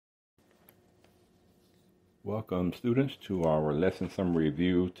Welcome, students, to our lesson summary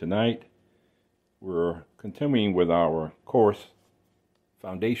review tonight. We're continuing with our course,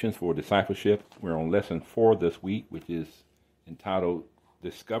 Foundations for Discipleship. We're on lesson 4 this week, which is entitled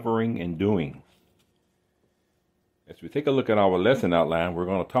Discovering and Doing. As we take a look at our lesson outline, we're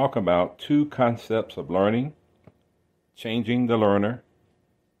going to talk about two concepts of learning: changing the learner,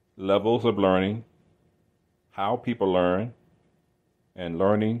 levels of learning, how people learn, and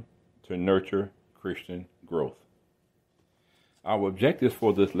learning to nurture Christian growth. Our objectives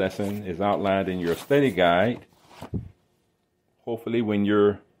for this lesson is outlined in your study guide. Hopefully, when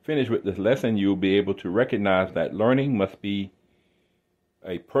you're finished with this lesson, you'll be able to recognize that learning must be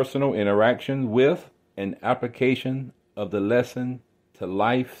a personal interaction with and application of the lesson to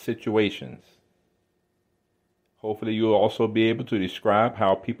life situations. Hopefully, you'll also be able to describe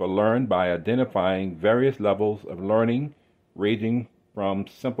how people learn by identifying various levels of learning, ranging from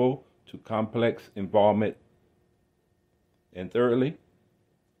simple to complex involvement. And thirdly,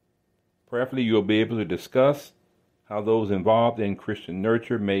 prayerfully, you'll be able to discuss how those involved in Christian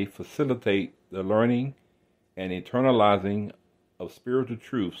nurture may facilitate the learning and internalizing of spiritual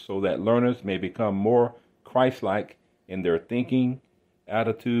truths so that learners may become more Christ-like in their thinking,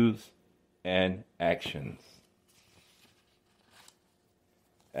 attitudes, and actions.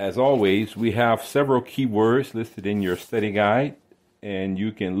 As always, we have several key words listed in your study guide, and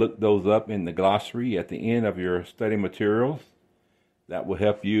you can look those up in the glossary at the end of your study materials. That will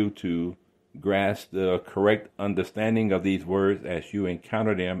help you to grasp the correct understanding of these words as you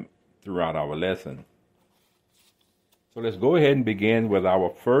encounter them throughout our lesson. So let's go ahead and begin with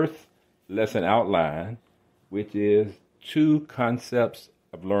our first lesson outline, which is two concepts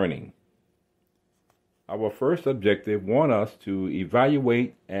of learning. Our first objective wants us to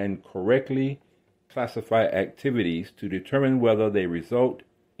evaluate and correctly classify activities to determine whether they result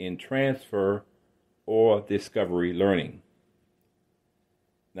in transfer or discovery learning.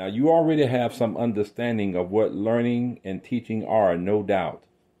 Now, you already have some understanding of what learning and teaching are, no doubt.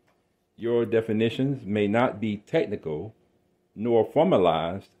 Your definitions may not be technical nor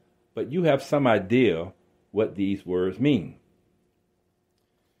formalized, but you have some idea what these words mean.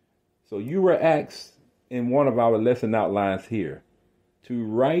 So you were asked in one of our lesson outlines here to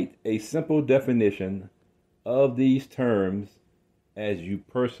write a simple definition of these terms as you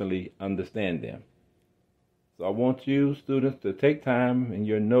personally understand them. So I want you, students, to take time in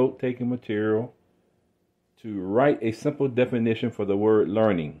your note-taking material to write a simple definition for the word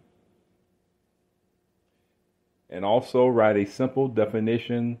learning. And also write a simple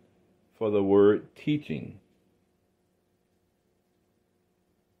definition for the word teaching.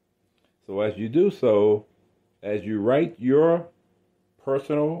 So as you do so, as you write your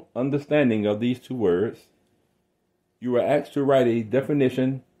personal understanding of these two words, you are asked to write a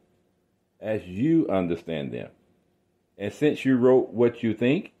definition as you understand them. And since you wrote what you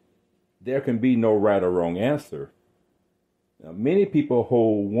think, there can be no right or wrong answer. Now, many people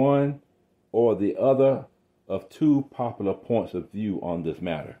hold one or the other of two popular points of view on this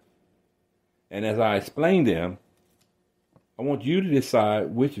matter. And as I explain them, I want you to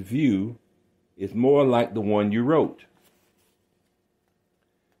decide which view is more like the one you wrote.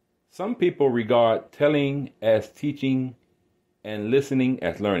 Some people regard telling as teaching and listening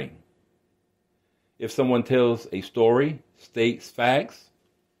as learning. If someone tells a story, states facts,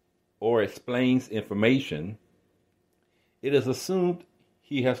 or explains information, it is assumed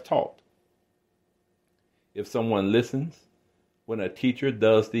he has taught. If someone listens when a teacher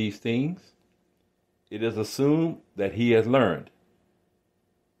does these things, it is assumed that he has learned.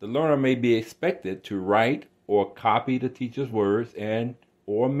 The learner may be expected to write or copy the teacher's words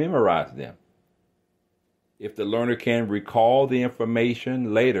or memorize them. If the learner can recall the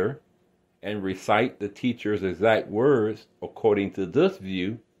information later and recite the teacher's exact words according to this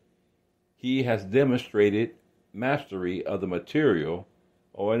view, he has demonstrated mastery of the material,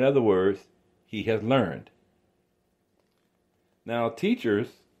 or in other words, he has learned. Now, teachers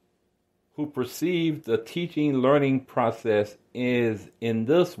who perceive the teaching learning process is in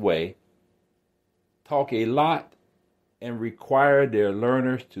this way talk a lot and require their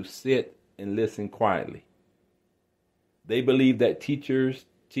learners to sit and listen quietly. They believe that teachers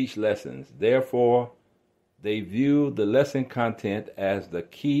teach lessons. Therefore, they view the lesson content as the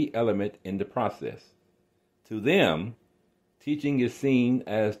key element in the process. To them, teaching is seen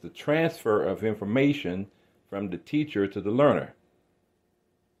as the transfer of information from the teacher to the learner.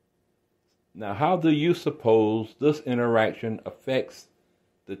 Now, how do you suppose this interaction affects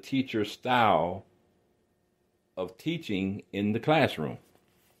the teacher's style of teaching in the classroom?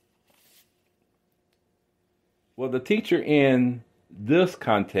 Well, the teacher in this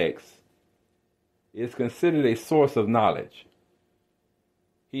context is considered a source of knowledge.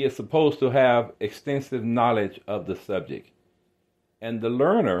 He is supposed to have extensive knowledge of the subject, and the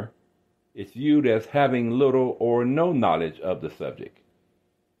learner is viewed as having little or no knowledge of the subject.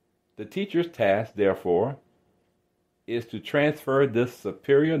 The teacher's task, therefore, is to transfer this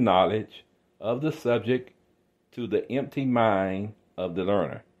superior knowledge of the subject to the empty mind of the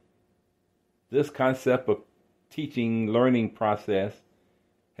learner. This concept of teaching learning process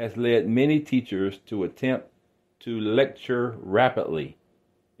has led many teachers to attempt to lecture rapidly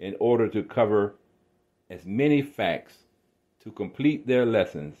in order to cover as many facts to complete their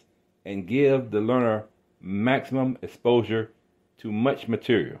lessons and give the learner maximum exposure to much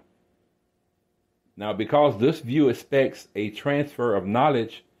material. Now, because this view expects a transfer of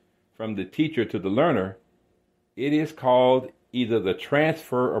knowledge from the teacher to the learner, it is called either the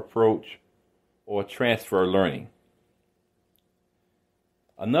transfer approach or transfer learning.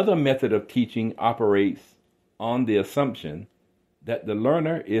 Another method of teaching operates on the assumption that the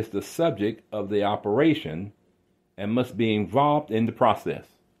learner is the subject of the operation and must be involved in the process.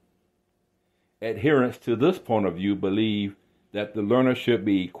 Adherents to this point of view believe that the learner should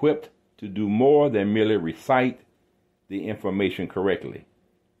be equipped to do more than merely recite the information correctly.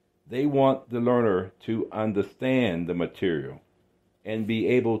 They want the learner to understand the material and be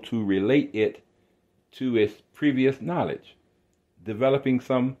able to relate it to its previous knowledge, developing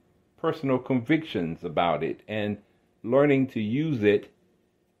some personal convictions about it and learning to use it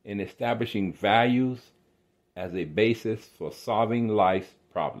in establishing values as a basis for solving life's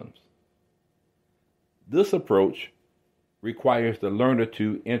problems. This approach requires the learner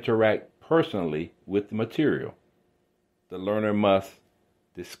to interact personally with the material. The learner must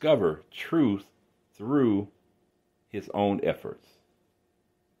discover truth through his own efforts.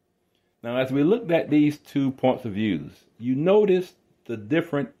 Now, as we looked at these two points of views, you notice the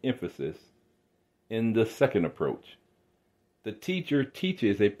different emphasis in the second approach. The teacher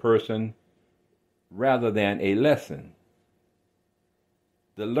teaches a person rather than a lesson.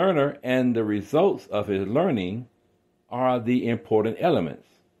 The learner and the results of his learning are the important elements.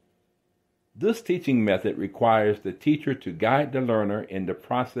 This teaching method requires the teacher to guide the learner in the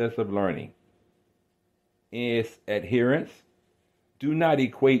process of learning. Its adherents do not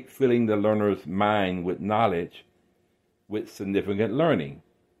equate filling the learner's mind with knowledge with significant learning.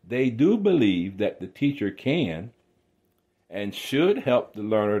 They do believe that the teacher can and should help the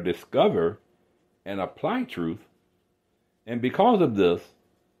learner discover and apply truth, and because of this,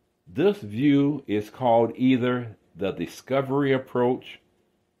 this view is called either the discovery approach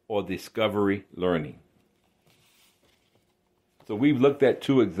or discovery learning. So we've looked at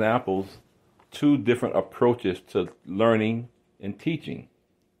two examples, two different approaches to learning and teaching.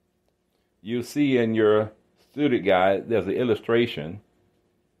 You'll see in your student guide, there's an illustration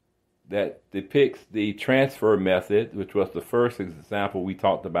that depicts the transfer method, which was the first example we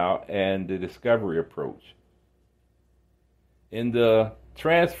talked about, and the discovery approach. In the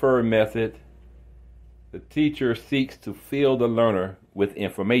transfer method, the teacher seeks to fill the learner with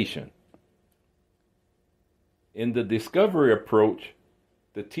information. In the discovery approach,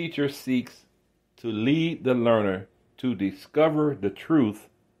 the teacher seeks to lead the learner to discover the truth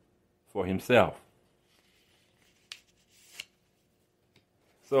for himself.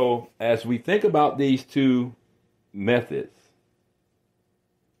 So, as we think about these two methods,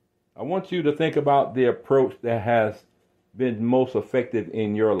 I want you to think about the approach that has been most effective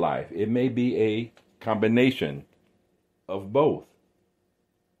in your life. It may be a combination of both.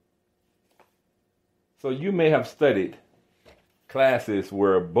 So you may have studied classes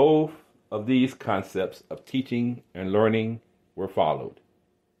where both of these concepts of teaching and learning were followed.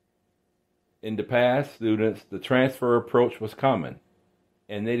 In the past, students, the transfer approach was common,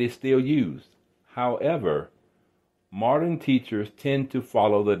 and it is still used. However, modern teachers tend to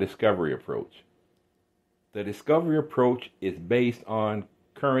follow the discovery approach. The discovery approach is based on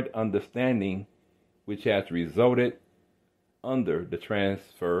current understanding, which has resulted under the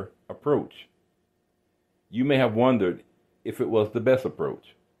transfer approach. You may have wondered if it was the best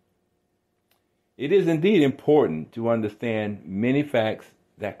approach. It is indeed important to understand many facts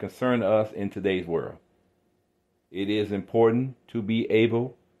that concern us in today's world. It is important to be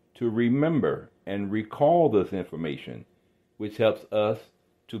able to remember and recall this information, which helps us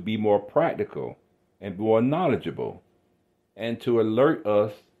to be more practical and more knowledgeable, and to alert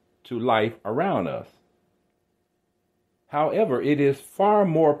us to life around us. However, it is far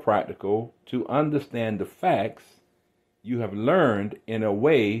more practical to understand the facts you have learned in a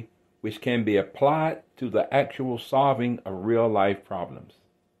way which can be applied to the actual solving of real-life problems.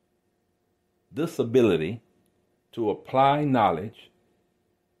 This ability to apply knowledge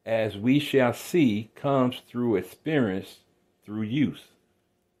as we shall see, comes through experience, through use.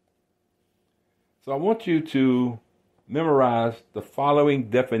 So I want you to memorize the following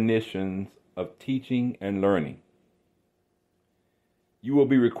definitions of teaching and learning. You will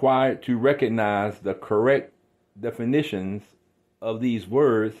be required to recognize the correct definitions of these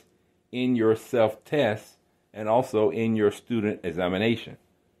words in your self-test and also in your student examination.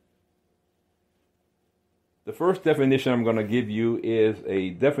 The first definition I'm going to give you is a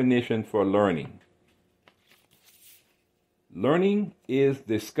definition for learning. Learning is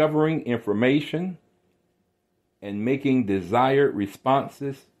discovering information and making desired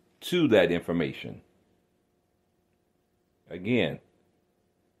responses to that information. Again,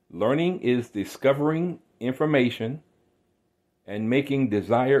 learning is discovering information and making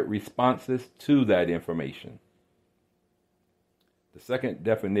desired responses to that information. The second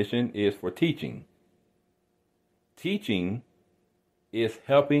definition is for teaching. Teaching is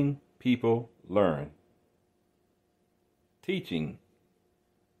helping people learn. Teaching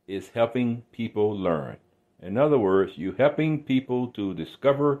is helping people learn. In other words, you're helping people to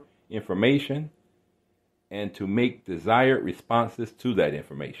discover information and to make desired responses to that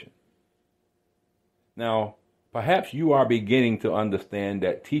information. Now, perhaps you are beginning to understand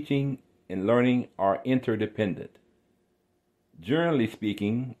that teaching and learning are interdependent. Generally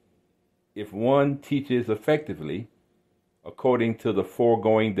speaking, if one teaches effectively, according to the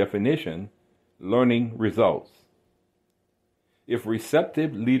foregoing definition, learning results. If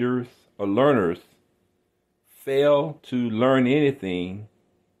receptive leaders or learners fail to learn anything,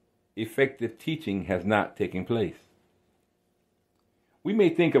 effective teaching has not taken place. We may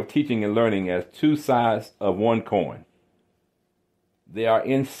think of teaching and learning as two sides of one coin. They are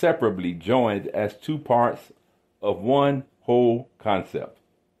inseparably joined as two parts of one whole concept.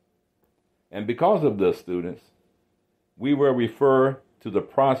 And because of this, students, we will refer to the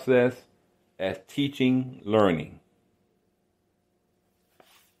process as teaching learning.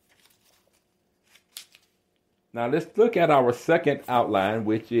 Now let's look at our second outline,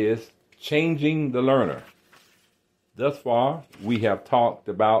 which is changing the learner. Thus far, we have talked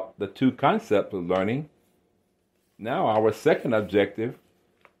about the two concepts of learning. Now our second objective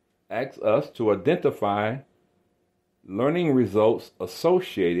asks us to identify learning results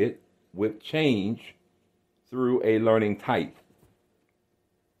associated with change through a learning type.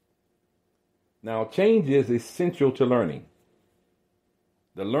 Now, change is essential to learning.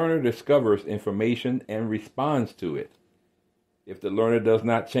 The learner discovers information and responds to it. If the learner does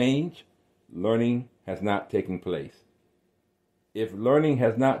not change, learning has not taken place. If learning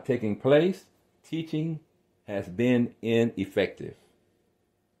has not taken place, teaching has been ineffective.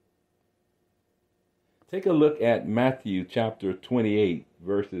 Take a look at Matthew chapter 28,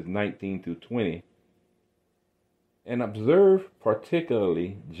 verses 19 to 20, and observe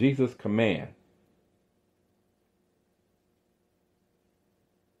particularly Jesus' command.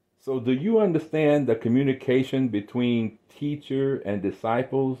 So do you understand the communication between teacher and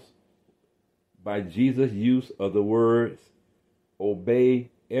disciples by Jesus' use of the words, "Obey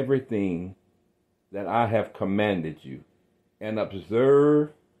everything that I have commanded you," and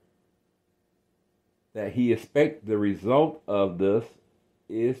observe that he expects the result of this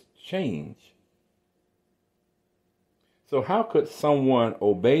is change? So how could someone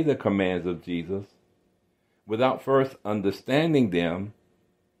obey the commands of Jesus without first understanding them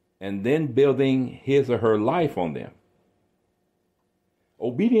and then building his or her life on them?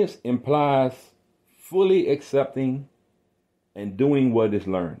 Obedience implies fully accepting and doing what is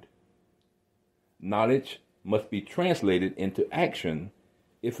learned. Knowledge must be translated into action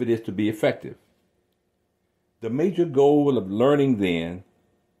if it is to be effective. The major goal of learning, then,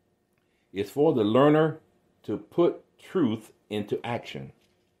 is for the learner to put truth into action,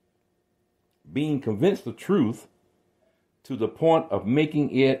 being convinced of truth to the point of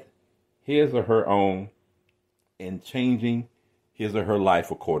making it his or her own and changing his or her life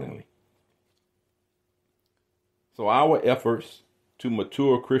accordingly. So our efforts to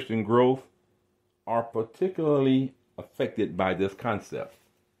mature Christian growth are particularly affected by this concept.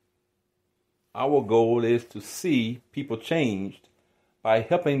 Our goal is to see people changed by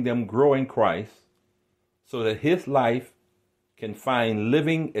helping them grow in Christ so that his life can find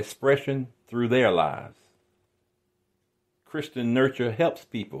living expression through their lives. Christian nurture helps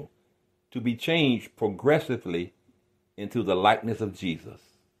people to be changed progressively into the likeness of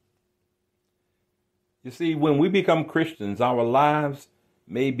Jesus. You see, when we become Christians, our lives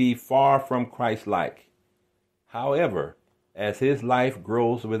may be far from Christ-like. However, as his life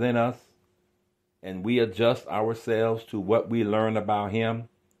grows within us and we adjust ourselves to what we learn about him,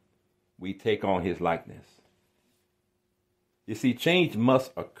 we take on his likeness. You see, change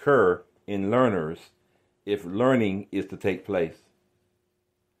must occur in learners if learning is to take place.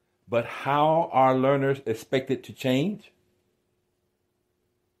 But how are learners expected to change?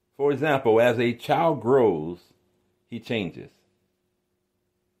 For example, as a child grows, he changes.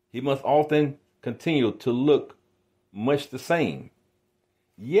 He must often continue to look much the same.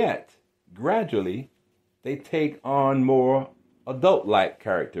 Yet, gradually, they take on more adult-like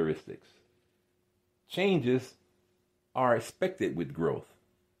characteristics. Changes are expected with growth.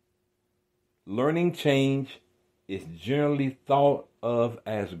 Learning change is generally thought of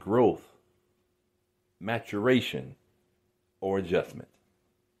as growth, maturation, or adjustment.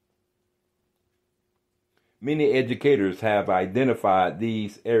 Many educators have identified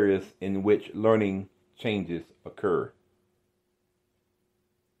these areas in which learning changes occur.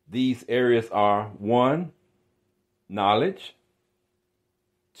 These areas are 1, knowledge,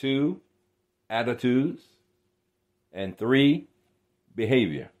 2, attitudes, and 3,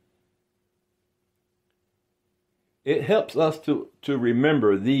 behavior. It helps us to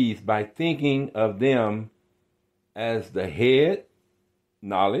remember these by thinking of them as the head,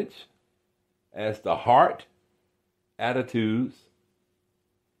 knowledge, as the heart, attitudes,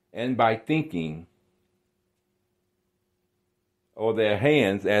 and by thinking, or their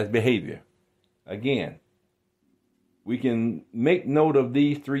hands, as behavior. Again, we can make note of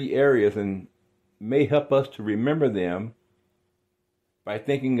these 3 areas and may help us to remember them by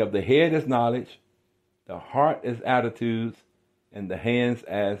thinking of the head as knowledge, the heart as attitudes, and the hands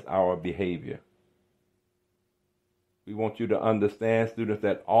as our behavior. We want you to understand, students,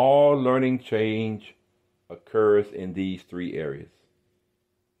 that all learning change occurs in these 3 areas.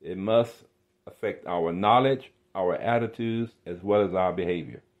 It must affect our knowledge, our attitudes, as well as our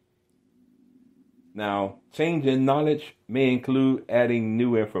behavior. Now, change in knowledge may include adding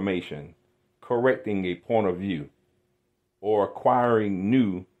new information, correcting a point of view, or acquiring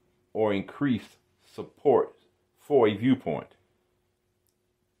new or increased support for a viewpoint.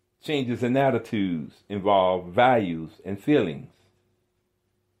 Changes in attitudes involve values and feelings.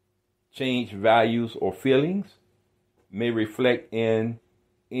 Changed values or feelings may reflect an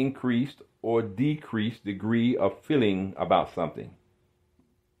increased or decreased degree of feeling about something.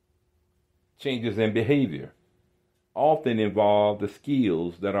 Changes in behavior often involve the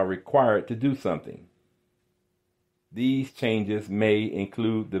skills that are required to do something. These changes may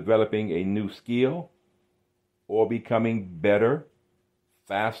include developing a new skill or becoming better,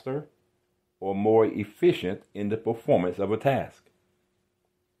 faster, or more efficient in the performance of a task.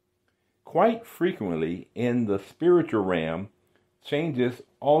 Quite frequently in the spiritual realm, changes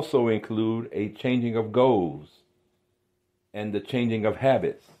also include a changing of goals and the changing of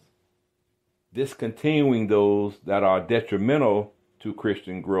habits, discontinuing those that are detrimental to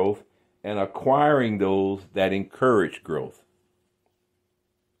Christian growth and acquiring those that encourage growth.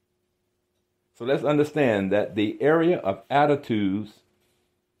 So let's understand that the area of attitudes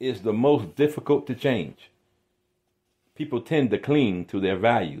is the most difficult to change. People tend to cling to their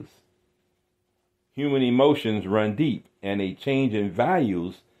values. Human emotions run deep, and a change in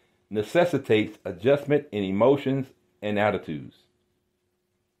values necessitates adjustment in emotions and attitudes.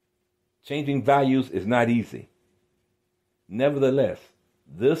 Changing values is not easy. Nevertheless,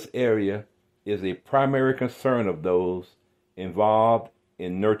 this area is a primary concern of those involved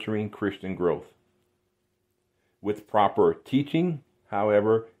in nurturing Christian growth. With proper teaching,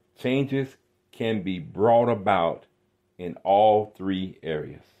 however, changes can be brought about in all 3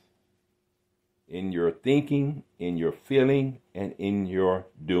 areas: in your thinking, in your feeling, and in your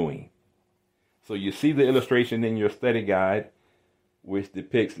doing. So you see the illustration in your study guide, which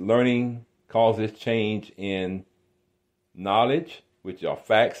depicts learning causes change in knowledge, which are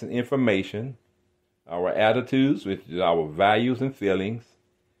facts and information, our attitudes, which is our values and feelings,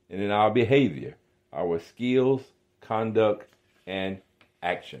 and in our behavior, our skills, conduct, and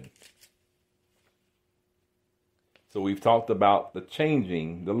action. So we've talked about the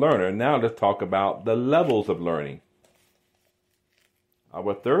changing the learner. Now let's talk about the levels of learning.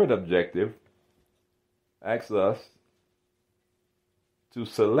 Our third objective asks us to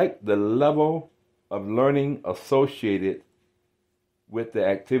select the level of learning associated with the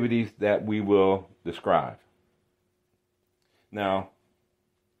activities that we will describe. Now,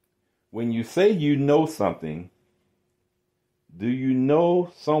 when you say you know something, do you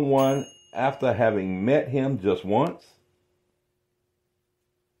know someone after having met him just once?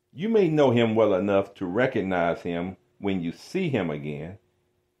 You may know him well enough to recognize him when you see him again,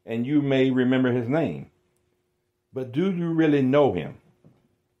 and you may remember his name. But do you really know him?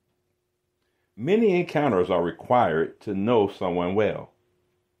 Many encounters are required to know someone well.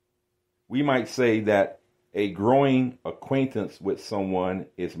 We might say that A growing acquaintance with someone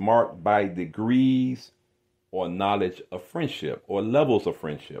is marked by degrees or knowledge of friendship or levels of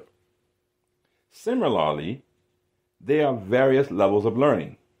friendship. Similarly, there are various levels of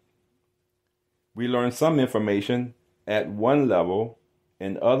learning. We learn some information at one level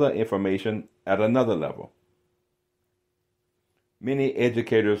and other information at another level. Many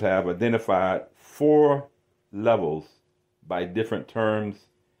educators have identified 4 levels by different terms,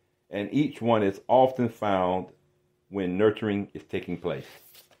 and each one is often found when nurturing is taking place.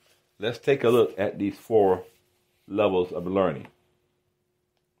 Let's take a look at these 4 levels of learning.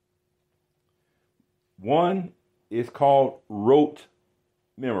 One is called rote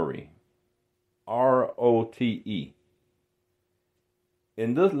memory, ROTE.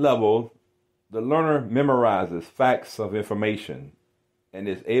 In this level, the learner memorizes facts of information and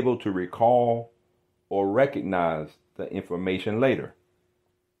is able to recall or recognize the information later.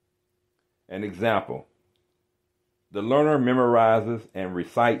 An example: the learner memorizes and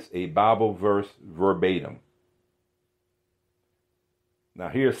recites a Bible verse verbatim. Now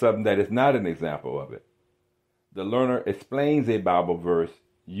here's something that is not an example of it. The learner explains a Bible verse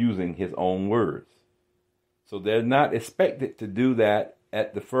using his own words. So they're not expected to do that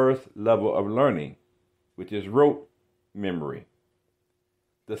at the first level of learning, which is rote memory.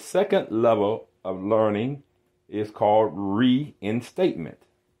 The second level of learning is called reinstatement.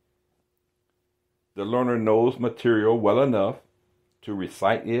 The learner knows material well enough to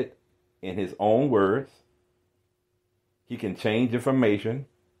recite it in his own words. He can change information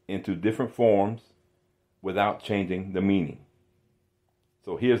into different forms without changing the meaning.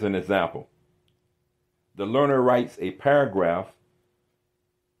 So here's an example. The learner writes a paragraph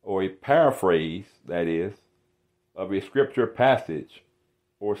or a paraphrase, that is, of a scripture passage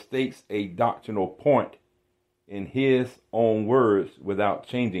or states a doctrinal point in his own words without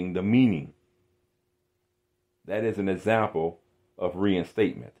changing the meaning. That is an example of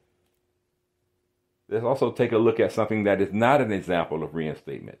reinstatement. Let's also take a look at something that is not an example of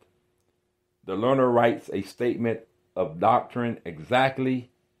reinstatement. The learner writes a statement of doctrine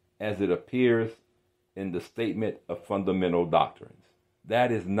exactly as it appears in the statement of fundamental doctrines.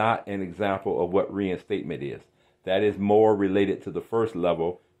 That is not an example of what reinstatement is. That is more related to the first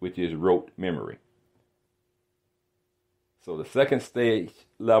level, which is rote memory. So the second stage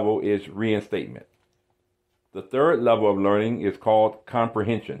level is reinstatement. The third level of learning is called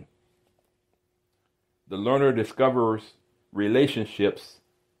comprehension. The learner discovers relationships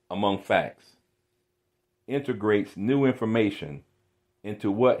among facts, integrates new information into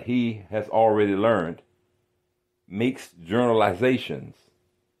what he has already learned, makes generalizations,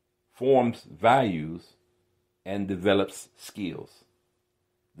 forms values, and develops skills.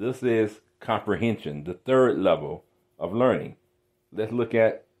 This is comprehension, the third level of learning. Let's look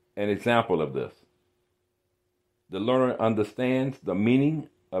at an example of this. The learner understands the meaning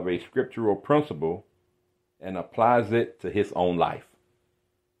of a scriptural principle and applies it to his own life.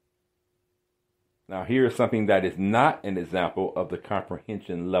 Now, here is something that is not an example of the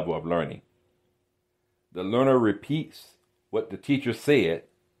comprehension level of learning. The learner repeats what the teacher said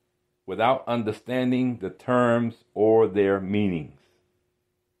without understanding the terms or their meanings.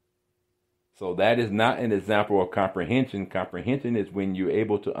 So that is not an example of comprehension. Comprehension is when you're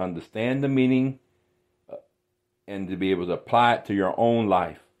able to understand the meaning and to be able to apply it to your own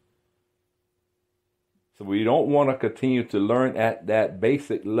life. So we don't want to continue to learn at that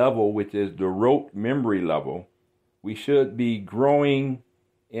basic level, which is the rote memory level. We should be growing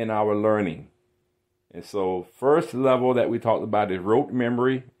in our learning. And so first level that we talked about is rote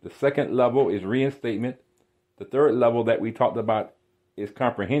memory. The second level is reinstatement. The third level that we talked about is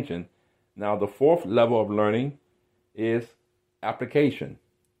comprehension. Now the fourth level of learning is application.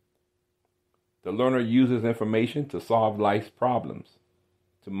 The learner uses information to solve life's problems,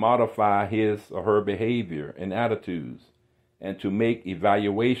 to modify his or her behavior and attitudes, and to make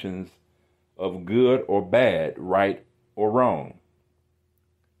evaluations of good or bad, right or wrong.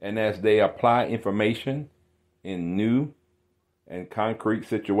 And as they apply information in new and concrete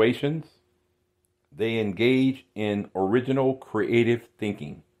situations, they engage in original creative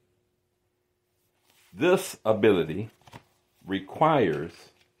thinking. This ability requires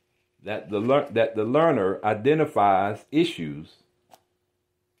that the learner identifies issues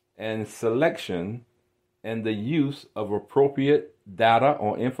and selection and the use of appropriate data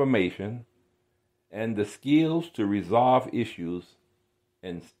or information and the skills to resolve issues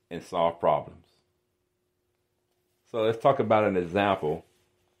and solve problems. So let's talk about an example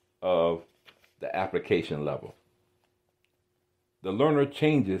of the application level. The learner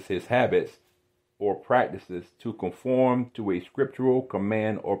changes his habits or practices to conform to a scriptural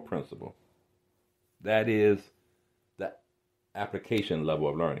command or principle. That is the application level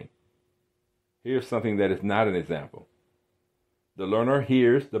of learning. Here's something that is not an example. The learner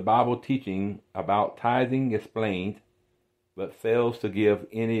hears the Bible teaching about tithing explained, but fails to give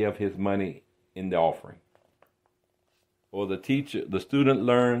any of his money in the offering. Or the student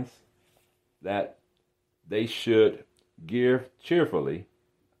learns that they should give cheerfully,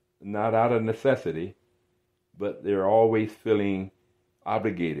 not out of necessity, but they're always feeling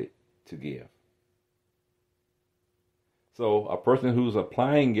obligated to give. So a person who's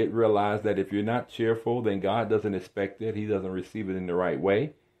applying it realizes that if you're not cheerful, then God doesn't expect it. He doesn't receive it in the right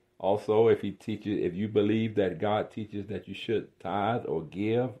way. Also, if you believe that God teaches that you should tithe or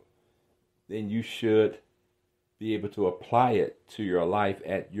give, then you should be able to apply it to your life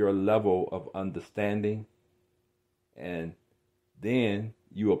at your level of understanding, and then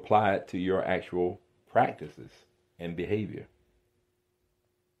you apply it to your actual practices and behavior.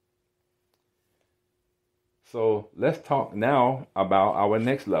 So let's talk now about our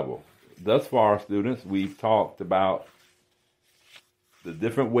next level. Thus far, students, we've talked about the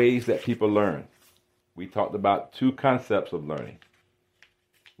different ways that people learn. We talked about two concepts of learning.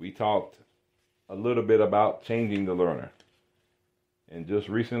 We talked a little bit about changing the learner. And just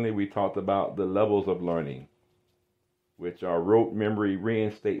recently we talked about the levels of learning, which are rote memory,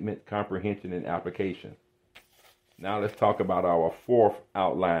 reinstatement, comprehension, and application. Now let's talk about our fourth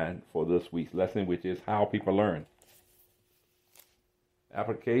outline for this week's lesson, which is how people learn.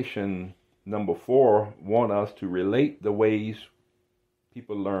 Application number 4 wants us to relate the ways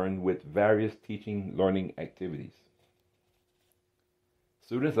people learn with various teaching learning activities.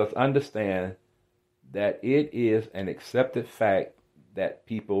 Students must understand that it is an accepted fact that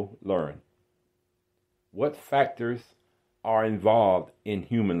people learn. What factors are involved in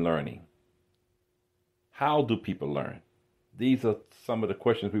human learning? How do people learn? These are some of the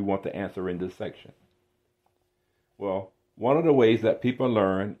questions we want to answer in this section. Well, one of the ways that people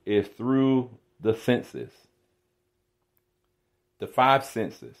learn is through the senses. The 5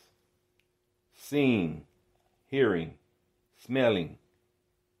 senses: seeing, hearing, smelling,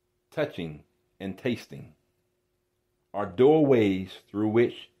 touching, and tasting are doorways through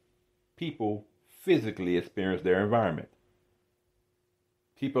which people physically experience their environment.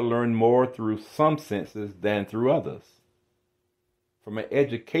 People learn more through some senses than through others. From an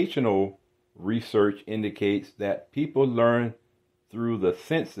educational research indicates that people learn through the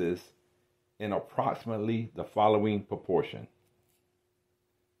senses in approximately the following proportion.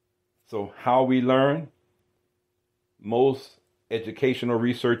 So how we learn? Most educational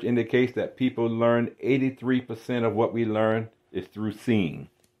research indicates that people learn 83% of what we learn is through seeing.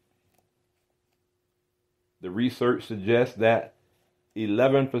 The research suggests that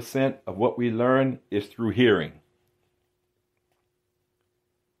 11% of what we learn is through hearing.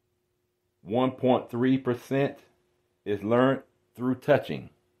 1.3% is learned through touching.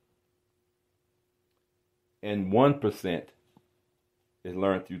 And 1% is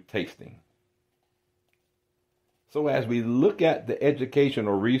learned through tasting. So as we look at the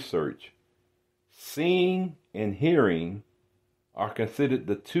educational research, seeing and hearing are considered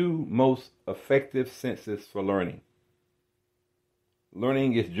the 2 most effective senses for learning.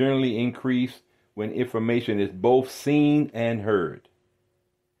 Learning is generally increased when information is both seen and heard.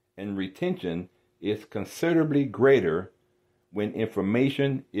 And retention is considerably greater when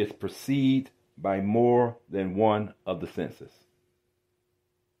information is perceived by more than one of the senses.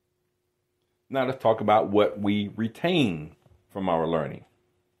 Now let's talk about what we retain from our learning.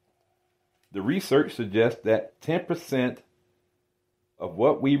 The research suggests that 10% of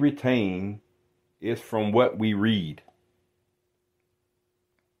what we retain is from what we read.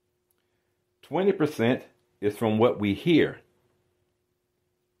 20% is from what we hear.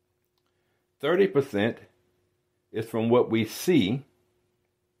 30% is from what we see.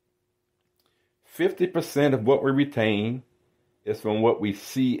 50% of what we retain is from what we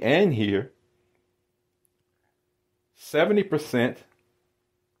see and hear. 70%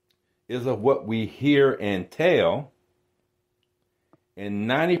 is of what we hear and tell. And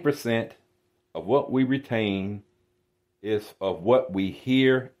 90% of what we retain is of what we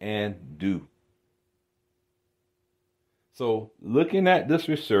hear and do. So looking at this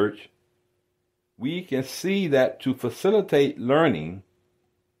research, we can see that to facilitate learning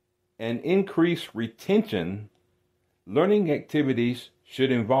and increase retention, learning activities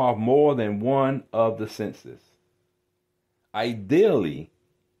should involve more than one of the senses. Ideally,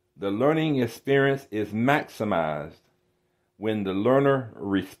 the learning experience is maximized when the learner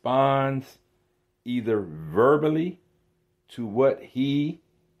responds either verbally to what he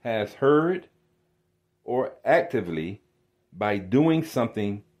has heard or actively by doing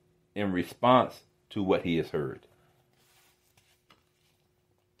something in response to what he has heard.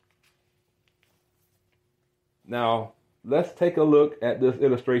 Now, let's take a look at this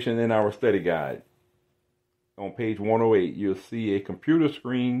illustration in our study guide. On page 108, you'll see a computer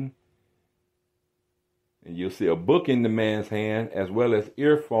screen, and you'll see a book in the man's hand, as well as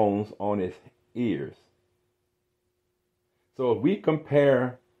earphones on his ears. So if we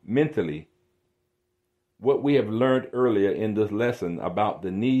compare mentally what we have learned earlier in this lesson about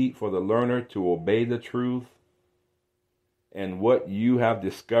the need for the learner to obey the truth, and what you have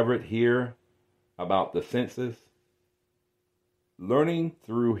discovered here about the senses, learning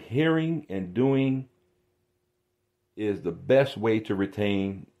through hearing and doing is the best way to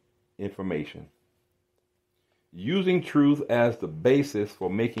retain information. Using truth as the basis for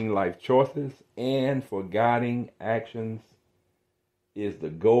making life choices and for guiding actions is the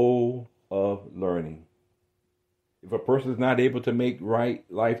goal of learning. If a person is not able to make right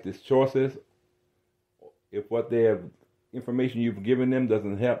life choices, if what they have information you've given them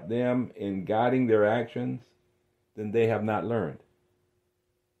doesn't help them in guiding their actions, then they have not learned.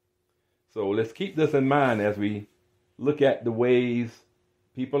 So let's keep this in mind as we look at the ways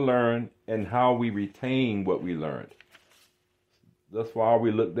people learn and how we retain what we learned. Thus far,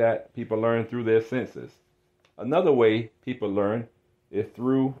 we looked at people learn through their senses. Another way people learn is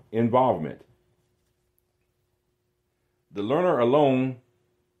through involvement. The learner alone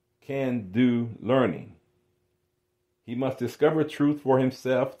can do learning. He must discover truth for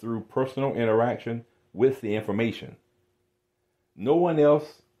himself through personal interaction with the information. No one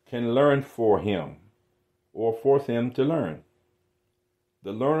else can learn for him or force him to learn.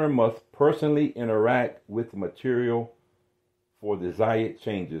 The learner must personally interact with the material for desired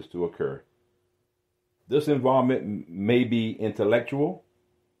changes to occur. This involvement may be intellectual,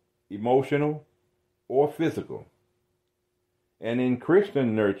 emotional, or physical. And in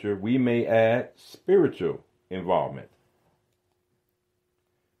Christian nurture, we may add spiritual involvement.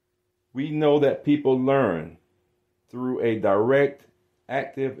 We know that people learn through a direct,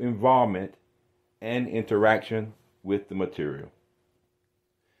 active involvement and interaction with the material.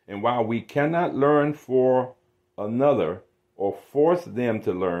 And while we cannot learn for another or force them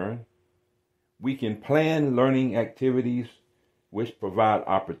to learn, we can plan learning activities which provide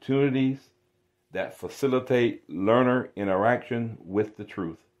opportunities that facilitate learner interaction with the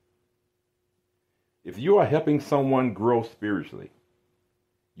truth. If you are helping someone grow spiritually,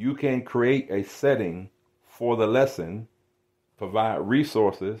 you can create a setting for the lesson, provide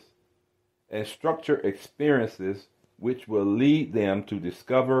resources, and structure experiences which will lead them to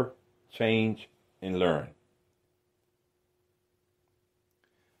discover, change, and learn.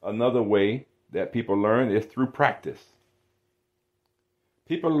 Another way that people learn is through practice.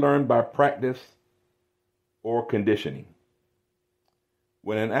 People learn by practice or conditioning.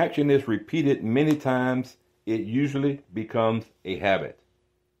 When an action is repeated many times, it usually becomes a habit.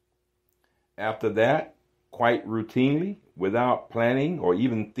 After that, quite routinely, without planning or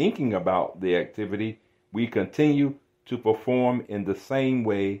even thinking about the activity, we continue to perform in the same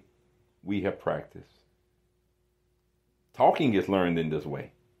way we have practiced. Talking is learned in this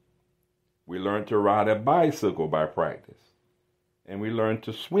way. We learn to ride a bicycle by practice, and we learn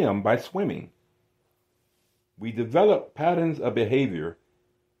to swim by swimming. We develop patterns of behavior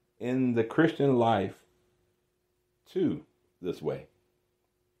in the Christian life too this way,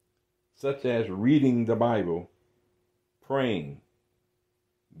 such as reading the Bible, praying,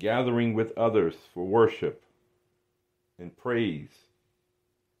 gathering with others for worship and praise,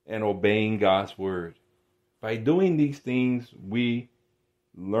 and obeying God's word. By doing these things, we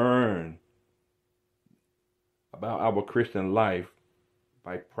learn about our Christian life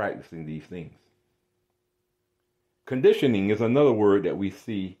by practicing these things. Conditioning is another word that we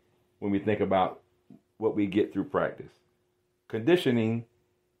see when we think about what we get through practice. Conditioning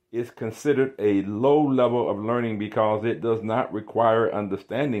is considered a low level of learning because it does not require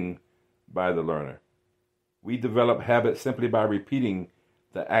understanding by the learner. We develop habits simply by repeating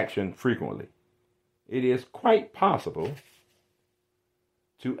the action frequently. It is quite possible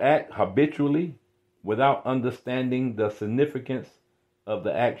to act habitually without understanding the significance of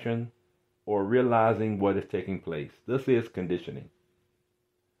the action or realizing what is taking place. This is conditioning.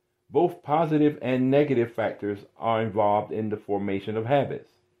 Both positive and negative factors are involved in the formation of habits.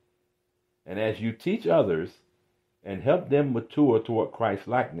 And as you teach others and help them mature toward Christ's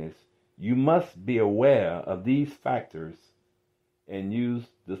likeness, you must be aware of these factors and use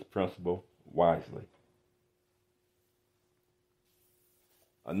this principle wisely.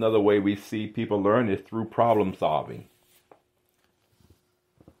 Another way we see people learn is through problem solving.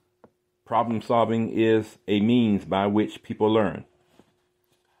 Problem solving is a means by which people learn.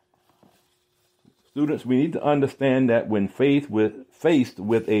 Students, we need to understand that when faced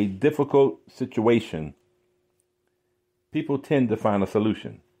with a difficult situation, people tend to find a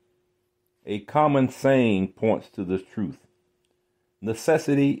solution. A common saying points to this truth.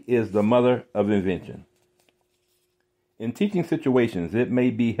 Necessity is the mother of invention. In teaching situations, it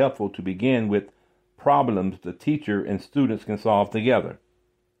may be helpful to begin with problems the teacher and students can solve together.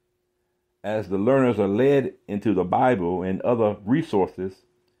 As the learners are led into the Bible and other resources,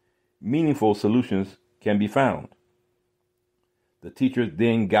 meaningful solutions can be found. The teacher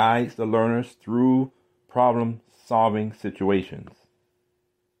then guides the learners through problem-solving situations.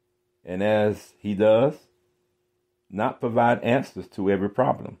 And as he does, not provide answers to every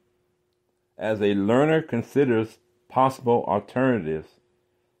problem. As a learner considers possible alternatives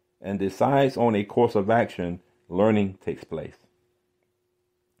and decides on a course of action, learning takes place.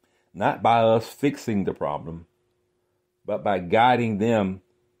 Not by us fixing the problem, but by guiding them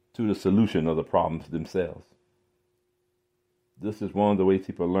to the solution of the problems themselves. This is one of the ways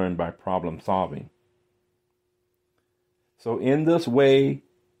people learn, by problem solving. So in this way,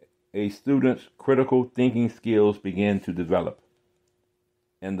 a student's critical thinking skills begin to develop,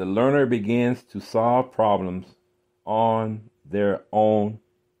 and the learner begins to solve problems on their own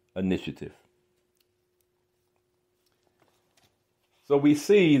initiative. So we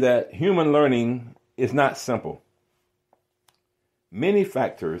see that human learning is not simple. Many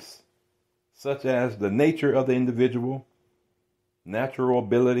factors, such as the nature of the individual, natural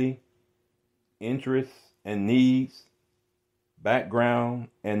ability, interests and needs, background,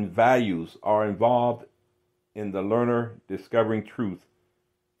 and values, are involved in the learner discovering truth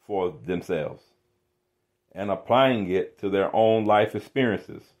for themselves and applying it to their own life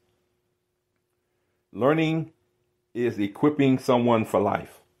experiences. Learning is equipping someone for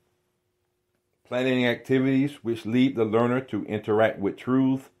life, planning activities which lead the learner to interact with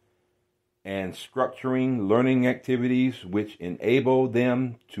truth, and structuring learning activities which enable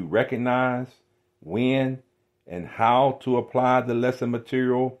them to recognize when and how to apply the lesson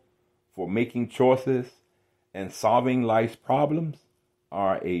material for making choices and solving life's problems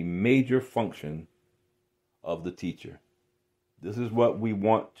are a major function of the teacher. This is what we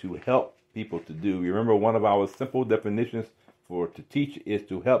want to help people to do. Remember, one of our simple definitions for to teach is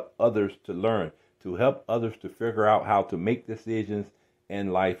to help others to learn, to help others to figure out how to make decisions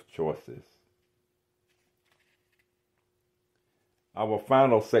and life choices. Our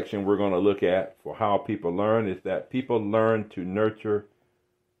final section we're going to look at for how people learn is that people learn to nurture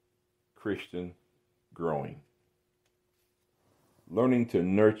Christian growing. Learning to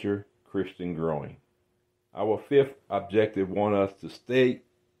nurture Christian growing. Our fifth objective wants us to state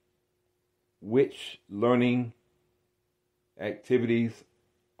which learning activities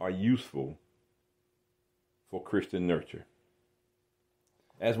are useful for Christian nurture.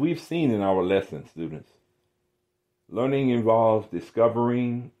 As we've seen in our lesson, students, learning involves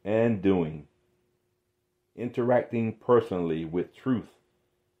discovering and doing, interacting personally with truth,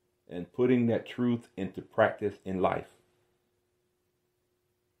 and putting that truth into practice in life.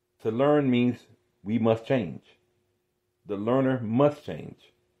 To learn means we must change. The learner must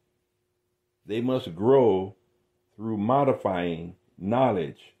change. They must grow through modifying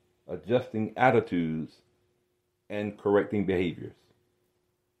knowledge, adjusting attitudes, and correcting behaviors.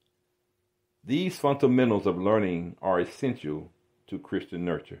 These fundamentals of learning are essential to Christian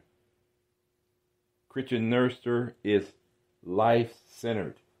nurture. Christian nurture is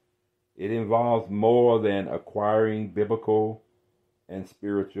life-centered. It involves more than acquiring biblical and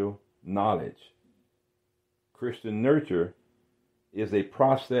spiritual knowledge. Christian nurture is a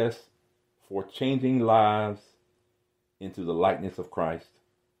process for changing lives into the likeness of Christ,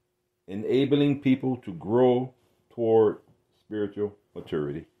 enabling people to grow toward spiritual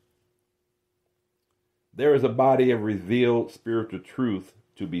maturity. There is a body of revealed spiritual truth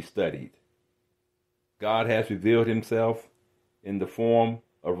to be studied. God has revealed himself in the form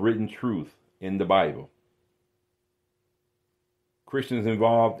of written truth in the Bible. Christians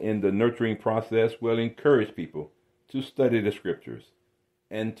involved in the nurturing process will encourage people to study the scriptures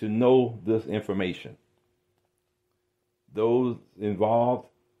and to know this information. Those involved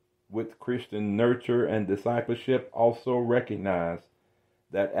with Christian nurture and discipleship also recognize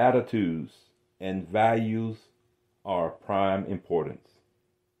that attitudes and values are of prime importance.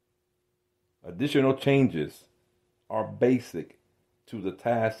 Additional changes are basic to the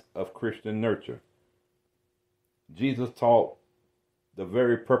task of Christian nurture. Jesus taught the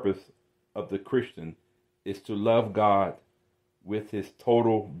very purpose of the Christian is to love God with his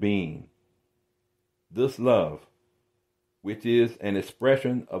total being. This love, which is an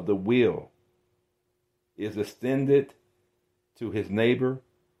expression of the will, is extended to his neighbor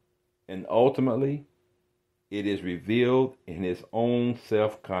and ultimately, it is revealed in his own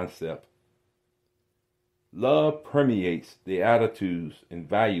self-concept. Love permeates the attitudes and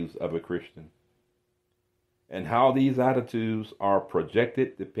values of a Christian. And how these attitudes are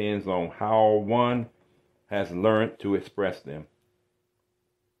projected depends on how one has learned to express them.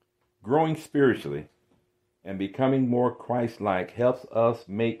 Growing spiritually and becoming more Christ-like helps us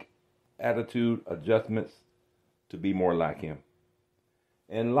make attitude adjustments to be more like him.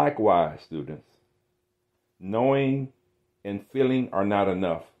 And likewise, students, knowing and feeling are not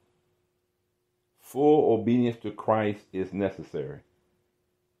enough. Full obedience to Christ is necessary.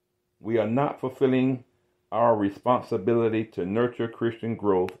 We are not fulfilling our responsibility to nurture Christian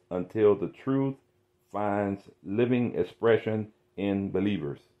growth until the truth finds living expression in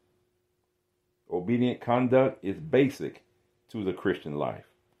believers. Obedient conduct is basic to the Christian life.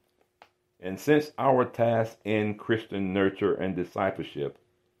 And since our task in Christian nurture and discipleship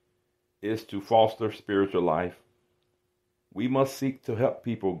is to foster spiritual life, we must seek to help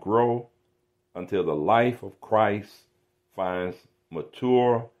people grow until the life of Christ finds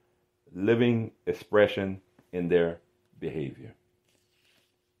mature, living expression in their behavior.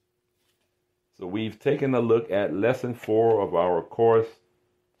 So we've taken a look at lesson 4 of our course,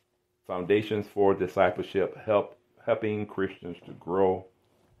 Foundations for Discipleship, helping Christians to grow.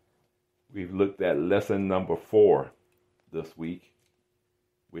 We've looked at lesson number 4 this week,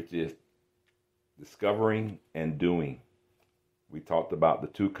 which is discovering and doing. We talked about the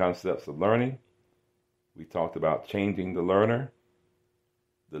 2 concepts of learning. We talked about changing the learner,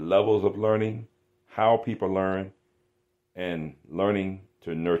 the levels of learning, how people learn, and learning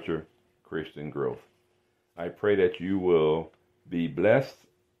to nurture Christian growth. I pray that you will be blessed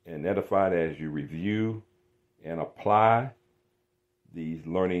and edified as you review and apply these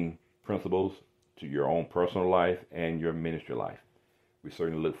learning principles to your own personal life and your ministry life. We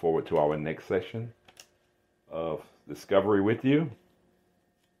certainly look forward to our next session of discovery with you.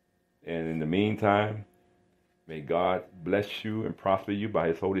 And in the meantime, may God bless you and prosper you by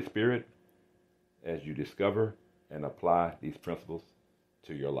his Holy Spirit as you discover and apply these principles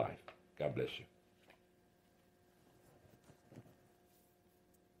to your life. God bless you.